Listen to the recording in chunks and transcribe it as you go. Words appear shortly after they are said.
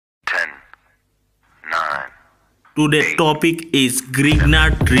Today's topic is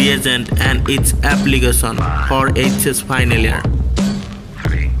Grignard Reagent and its application for AHSEC final year.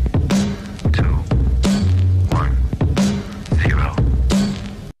 3, 2, 1, 0.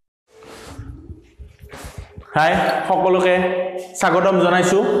 Hi, সকলোকে স্বাগতম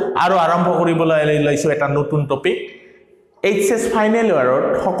জনাইছো আৰু আৰম্ভ কৰিবলৈ লৈছো এটা নতুন টপিক AHSEC ফাইনেল ইয়াৰত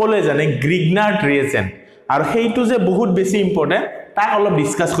সকলোৱে জানে Grignard Reagent আৰু সেইটো যে বহুত বেছি ইম্পৰ্টেন্ট তাক অলপ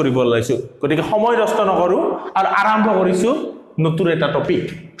ডিসকাস কৰিব লৈছো গতিকে সময় নষ্ট নকৰো আৰু আৰম্ভ কৰিছো নতুন এটা টপিক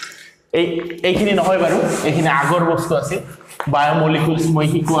এইখিনি নহয় বাৰু এইখিনি আগৰ বস্তু আছে বায়োমলিকুলছ মই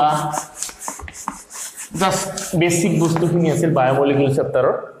শিকোৱা জাস্ট বেসিক বস্তুখিনি আছিল বায়োমলিকুল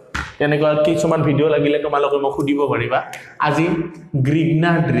চেপ্টাৰৰ তেনেকুৱা কিছুমান ভিডিও লাগিলে তোমালোকে মোক খুদিব পাৰিবা আজি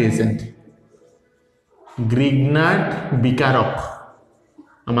Grignard Reagent Grignard বিকাৰক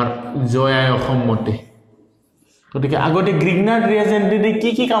আমাৰ জয়াই অসমমতে গতিকে আগতে Grignard Reagent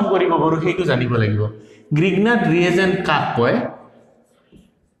দি কি কাম কৰিব বাৰু হেতু জানিব লাগিব Grignard Reagent কাক কয়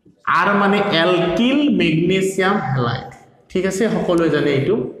আৰ মানে অ্যালকিল ম্যাগনেসিয়াম হ্যালাইড ঠিক আছে সকলোৱে জানে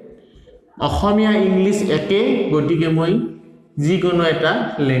এইটো অসমীয়া ইংলিশ একে গতিকে মই যিকোনো এটা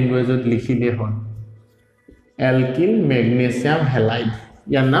ল্যাঙ্গুয়েজত লিখিলে হয় অ্যালকিল ম্যাগনেসিয়াম হ্যালাইড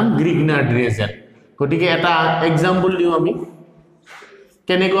ইয়াৰ নাম Grignard Reagent গতিকে এটা এক্সাম্পল দিও আমি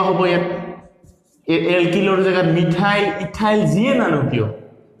কেনেকৈ হ'ব ইয়াত অ্যালকিলৰ জায়গাত মিথাইল ইথাইল জিয়ে নানো কিয়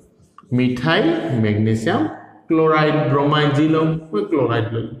মিথাইল ম্যাগনেসিয়াম ক্লোরাইড ব্রোমাইড জিলম ওই ক্লোরাইড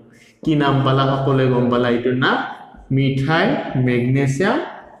লই কি নাম পালা সকলে গম পালা এটার নাম methyl magnesium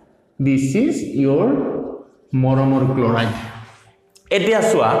this is your মরমর chloride এতিয়া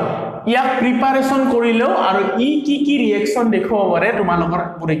সোয়া ইয়াক প্রিপারেশন করিলেও আর কি রিঅ্যাকশন দেখাব পারে তোমালোকৰ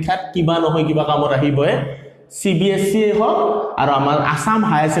পৰীক্ষাত কিবা নহয় কিবা কামত আহিবই CBSC হক আৰ আমাৰ আসাম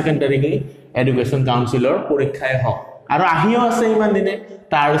হায়াৰ সেকেন্ডাৰী এডুকেশন কাউন্সিলৰ পৰীক্ষাই হক আৰু আহিও আছে ইমান দিনে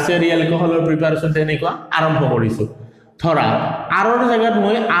টাৰ্চিয়াৰী এলকহলৰ প্ৰিপাৰেচন তেনেকুৱা আৰম্ভ কৰিছো ধৰা আৰৰ জায়গাত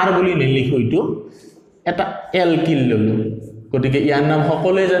মই আৰ বুলি নিলিখো ইটো এটা এলকিল ললো গতিকে ইয়াৰ নাম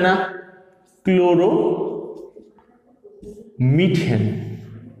সকলোৱে জানা ক্লোৰো মিথেন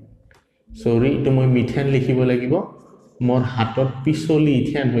সৰি তো মই মিথেন লিখিব লাগিব মোৰ হাতত পিছলি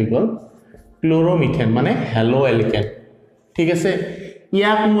ইথেন হৈ গল ক্লোৰোমিথেন মানে হেলো এলকেন ঠিক আছে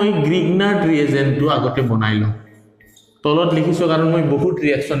ইয়াক মই Grignard Reagent টো আগতে বনাইলো তলত লিখিছো কাৰণ মই বহুত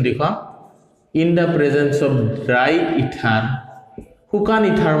ৰিঅ্যাকশন দেখা in the presence of dry ether শুকান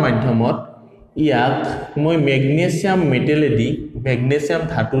ইথাৰ মাধ্যমত ইয়াক মই ম্যাগনেসিয়াম মেটেলেদি ম্যাগনেসিয়াম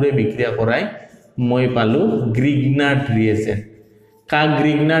ধাতুৰে বিক্ৰিয়া কৰাই মই পালো Grignard Reagent কা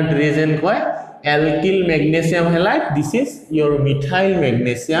Grignard Reagent কয় alkyl magnesium halide this is your methyl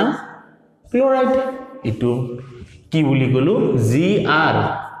magnesium chloride ইটো কি বুলি কলো GR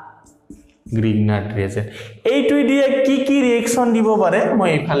Grignard Reagent এইটো দিয়ে কি ৰিঅ্যাকশন দিব পাৰে মই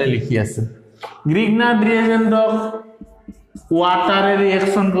এফালে লিখি আছো Grignard Reagent ওয়াটাৰে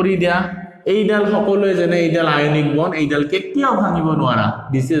ৰিঅ্যাকশন কৰি দিয়া এইডাল সকলোৱে জানে এইডাল আয়নিক বন্ড এইডাল কেতিয়াও ভাঙিব নোৱাৰা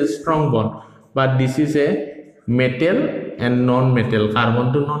this is strong bond but this is a metal and non metal carbon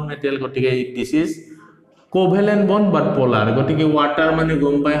two non metal গতিকে দিস ইজ কোভ্যালেন্ট বন্ড বাট পোলার গতিকে ওয়াটার মানে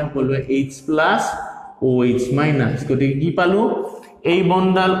গম পায় সকলোৱে H+ OH- গতিকে কি পালো এই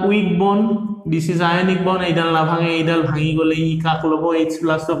বন্ডাল week bond this is ionic bond এইডাল না ভাঙে এইডাল ভাঙি গলে ই কাক লব H+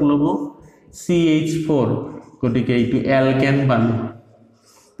 ক লব CH4 গতিকে এইটো অ্যালকেন পালো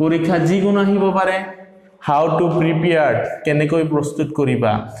পৰীক্ষা যিকোনো আহিব পাৰে হাউ টু প্ৰিপেয়াৰ কেনেকৈ প্ৰস্তুত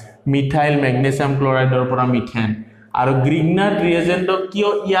কৰিবা মিথাইল ম্যাগনেসিয়াম ক্লোৰাইডৰ পৰা মিথেন আৰু Grignard Reagent কিয়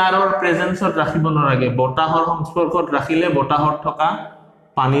ইয়াৰৰ প্ৰেজেন্সত ৰাখিব নৰাগে বতাহৰ সংস্পৰ্শত ৰাখিলে বতাহত থকা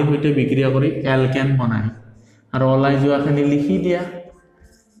পানীৰ হৈতে বিক্ৰিয়া কৰি অ্যালকেন বনায় আৰু ওলাই যোৱাখিনি লিখি দিয়া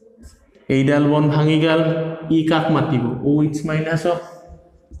এইডাল বন ভাঙি গল ই কাক মাতিব OH-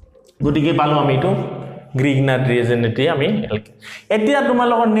 গতিকে পালো আমি তো Grignard Reagent এটি আমি এতিয়া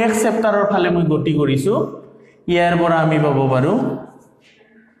তোমালোকৰ নেক্সট চেপ্টাৰৰ ফালে মই গতি কৰিছো ইয়াৰ পৰা আমি পাব পাৰো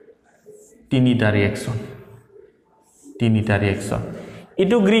তিনিটা ৰিঅ্যাকশন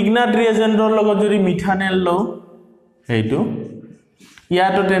ইটো Grignard Reagentৰ লগত যদি মিথানেল লও হেইটো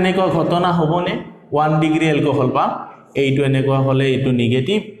ইয়াতো তেনেকুৱা ঘটনা হ'বনে 1 ডিগ্ৰী এলকহল পা এইটো এনেকুৱা হলে এইটো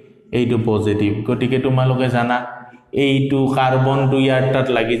নেগেটিভ এইটো পজিটিভ গতিকে তোমালোকে জানা এইটো কাৰ্বনটো ইয়াৰ তাত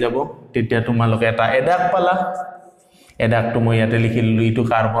লাগি যাব তেতিয়া তোমালোকে এটা এডাক পালা এডাকটো মই ইয়াতে লিখিলো এইটো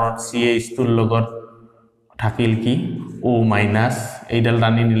কাৰ্বনত CH টোৰ লগত থাকিল কি O- এইডাল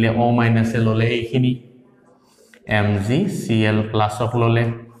টানি নিলে O- এ ললে এইখিনি MgCl+ ক ললে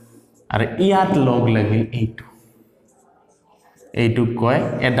আৰু ইয়াত লগ লাগিল এইটো কয়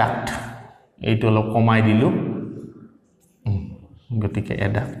এডাক্ট এইটো অলপ কমাই দিলো গতিকে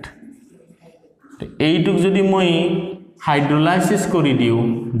এডাক্ট এইটুক যদি মই হাইড্ৰোলাইসিস কৰি দিও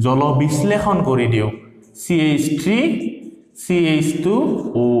জল বিশ্লেষণ কৰি দিও CH3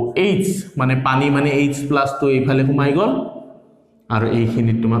 CH2OH মানে পানী মানে H+ তো এইফালে সোমাই গল আৰু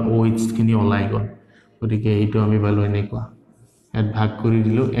এইখিনি তোমাৰ OH খিনি ওলাই গল গতিকে এইটো আমি পালো এনেকুৱা এড ভাগ কৰি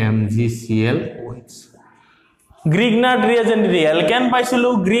দিলো MgClOH Grignard reagent দি alkane পাইছিলো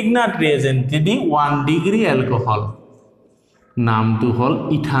Grignard reagent দি 1 ডিগ্ৰী alcohol নামটো হল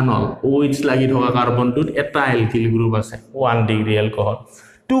ইথানল OH লাগি থকা কাৰ্বনটোত এটা alkyl গ্ৰুপ আছে 1 ডিগ্ৰী alcohol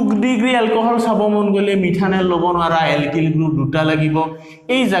 2 ডিগ্ৰী alcohol চাব মন গলে মিথানেল লব নোৱাৰা alkyl গ্ৰুপ দুটা লাগিব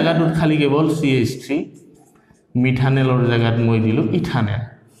এই জায়গাটোত খালি কেৱল CH3 মিথানেলৰ জায়গাত মই দিলো ইথানেল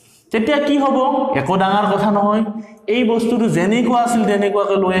তেতিয়া কি হ'ব একো ডাঙৰ কথা নহয় এই বস্তুটো জেনেকুৱা আছিল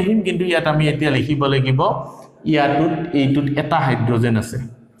তেনেকুৱাকৈ লৈ আহিম কিন্তু ইয়াত আমি এতিয়া লিখিব লাগিব ইয়াটোত এইটোত এটা হাইড্ৰোজেন আছে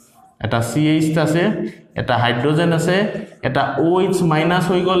এটা CH আছে এটা হাইড্ৰোজেন আছে এটা OH মাইনাস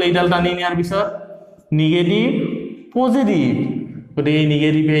হৈ গল এইডাল টানি নিয়াৰ পিছত নিগেটিভ পজিটিভ গতে এই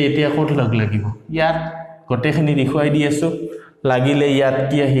নিগেটিভে এতিয়া কত লাগিব ইয়াত গটেখিনি দেখুৱাই দি আছো লাগিলে ইয়াত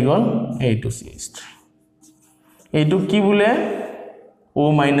কি আহি গল এইটো CH3 এইটো কি বুলে O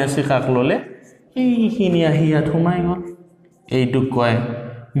মাইনাস কাক ললে এইখিনি আহি ইয়াত সোমাই গল এইটো কয়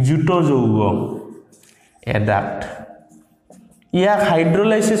জুটো যৌগ এডাপ্ট ইয়াক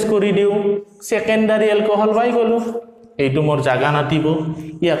হাইড্ৰোলাইসিস কৰি দিও সেকেন্ডাৰী এলকোহল পাই গলো এইটো মোৰ জাগা নাটিব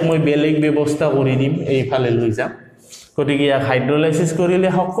ইয়াক মই বেলেগ ব্যৱস্থা কৰি দিম এইফালে লৈ যাম গতিকে ইয়াক হাইড্ৰোলাইসিস কৰিলে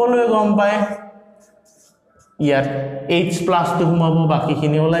সকলোৱে গম পায় ইয়াত H+ তো সোমাব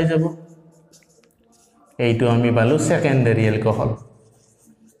বাকিখিনি ওলাই যাব এইটো আমি পালো সেকেন্ডাৰী এলকোহল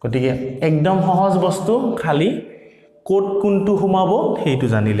গতিকে একদম সহজ বস্তু খালি কোড কোনটো সোমাব সেইটো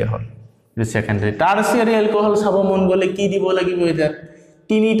জানিলে হ'ল যে সেকেন্ডাৰী টাৰচিয়াৰী এলকোহল চাব মন গলে কি দিব লাগিব এটা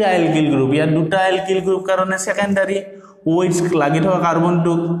তিনিটা এলকিল গ্ৰুপ ইয়াত দুটা এলকিল গ্ৰুপ কাৰণে সেকেন্ডাৰী OH লাগি থকা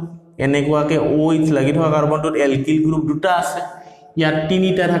কাৰ্বনটো এনেকুৱাকে OH লাগি থকা কাৰ্বনটোত এলকিল গ্ৰুপ দুটা আছে ইয়াত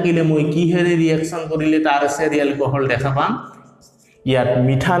তিনিটা থাকিলে মই কি হেৰে ৰিঅ্যাকশন কৰিলে টাৰচিয়াৰী এলকোহল দেখা পাম ইয়াত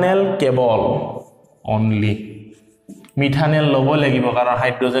মিথানেল কেৱল অনলি মিথানেল লব লাগিব কাৰণ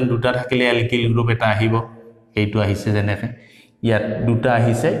হাইড্ৰোজেন দুটা থাকিলে এলকিল গ্ৰুপ এটা আহিব এইটো আহিছে যেনেকে ইয়াত দুটা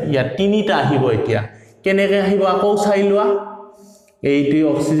আহিছে ইয়াত তিনিটা আহিব এতিয়া কেনেকে আহিব আকৌ চাই লোৱা এইটো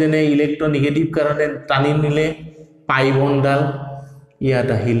অক্সিজেনে ইলেক্ট্ৰোনেগেটিভ কাৰণে টানি নিলে পাই বন্ডাল ইয়াত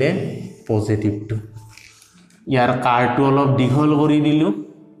আহিলে পজিটিভটো ইয়াৰ কাৰটো অলপ দীঘল কৰি দিলো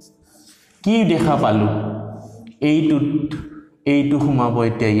কি দেখা পালো এইটো সোমাব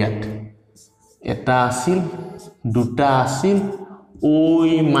এতিয়া ইয়াত এটা আছিল দুটা আছিল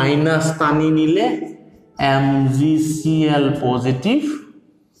OH মাইনাস টানি নিলে MgCl পজিটিভ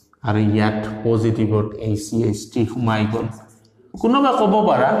আৰু ইয়াত পজিটিভত CH3 সোমাই গল কোনোবা কব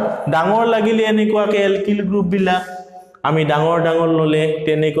পাৰা ডাঙৰ লাগিলে এনেকুৱাকে এলকিল গ্ৰুপ বিলাক আমি ডাঙৰ ললে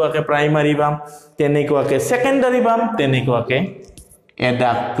তেনেকুৱাকে প্ৰাইমাৰী পাম তেনেকুৱাকে সেকেন্ডাৰী পাম তেনেকুৱাকে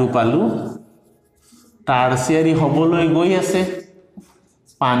এডাপ্টটো পালো টাৰচিয়াৰী হবলৈ গৈ আছে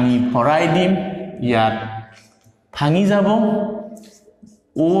পানী ভৰাই দিম ইয়াত ভাঙি যাব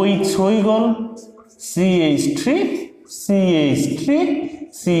OH হৈ গল CH3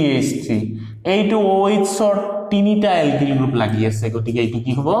 এইটো OH ৰ তিনিটা এলকিল গ্ৰুপ লাগি আছে গতিকে এইটো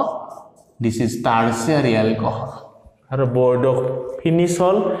কি হ'ব দিস ইজ টাৰচিয়াৰী এলকোহল আৰু বৰ্ডক ফিনিশ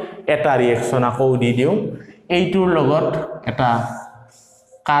হল এটা ৰিঅ্যাকশন আকৌ দি দিও এইটোৰ লগত এটা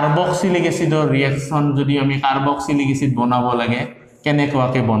কাৰ্বক্সিলিক এসিডৰ ৰিঅ্যাকশন যদি আমি কাৰ্বক্সিলিক এসিড বনাব লাগে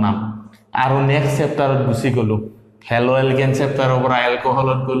কেনেকুৱাকে বনাম আৰু নেক্সট চেপ্টাৰত গুছি গলো হেলো এলকেন চেপ্টাৰৰ পৰা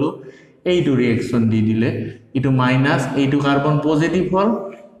এলকোহলত গলো এইটো ৰিঅ্যাকশন দি দিলে ইটো মাইনাস এইটো কাৰ্বন পজিটিভ হল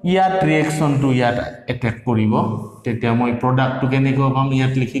ইয়াত ৰিঅ্যাকশনটো ইয়াত এটেক কৰিব তেতিয়া মই প্ৰডাক্টটো কেনেকৈ পাম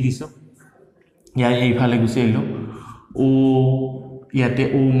ইয়াত লিখি দিছো ইয়াত এইফালে গুছি আহিলো O ইয়াতে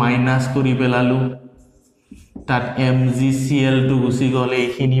O মাইনাস কৰি পেলালো তাত MgCl টো গুছি গলে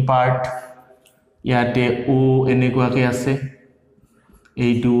এইখিনি পাৰ্ট ইয়াতে O এনেকুৱাকে আছে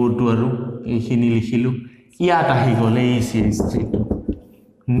এইটো O আৰু এইখিনি লিখিলো ইয়াত আহি গলে এই CH3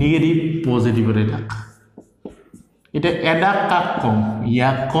 নেগেটিভ পজিটিভ এটাক এটা এডাক কাক কম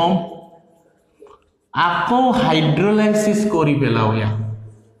ইয়াক কম আকৌ হাইড্ৰোলাইসিস কৰি পেলাও ইয়াক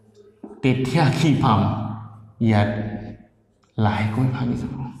তেতিয়া কি পাম ইয়াত লাহেকৈ ভাঙি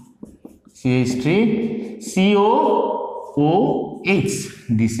যাব CH3 COOH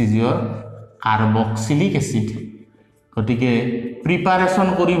this is your carboxylic acid গতিকে প্ৰিপাৰেচন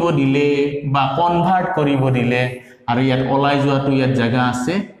কৰিব দিলে বা কনভাৰ্ট কৰিব দিলে আৰু ইয়াত ওলাই যোৱাটো ইয়াত জায়গা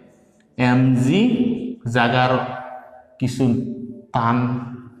আছে Mg জাগাৰ কিছু টান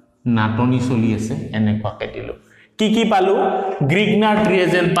নাটনি চলি আছে এনেকুৱাকে দিলো কি পালো Grignard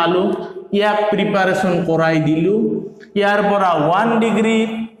reagent পালো ইয়াক প্ৰিপাৰেচন কৰাই দিলো ইয়াৰ পৰা 1 ডিগ্ৰী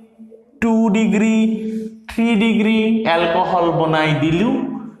 2 ডিগ্ৰী 3 ডিগ্ৰী এলকোহল বনাই দিলো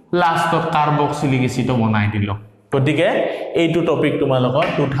লাষ্টত কাৰ্বক্সিলিক এসিডো বনাই দিলো গতিকে এইটো টপিক তোমালোকৰ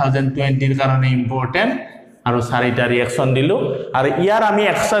 2020 ৰ কাৰণে ইম্পৰ্টেন্ট আৰু চাৰিটা ৰিঅ্যাকশন দিলো আৰু ইয়াৰ আমি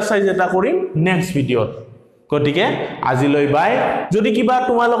এক্সাৰসাইজ এটা কৰিম নেক্সট ভিডিঅত গতিকে আজিলৈ বাই যদি কিবা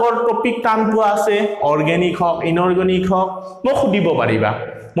তোমালোকৰ টপিক টান পোৱা আছে অৰ্গেনিক হক ইনঅৰ্গেনিক হক মোক সুধিব পাৰিবা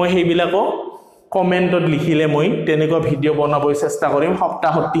মই হেইবিলাকো কমেন্টত লিখিলে মই তেনেকুৱা ভিডিও বনাবলৈ চেষ্টা কৰিম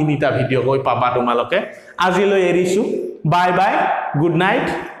সপ্তাহত 3টা ভিডিও গৈ পাবা তোমালোকে আজিলৈ এৰিছো বাই বাই গুড নাইট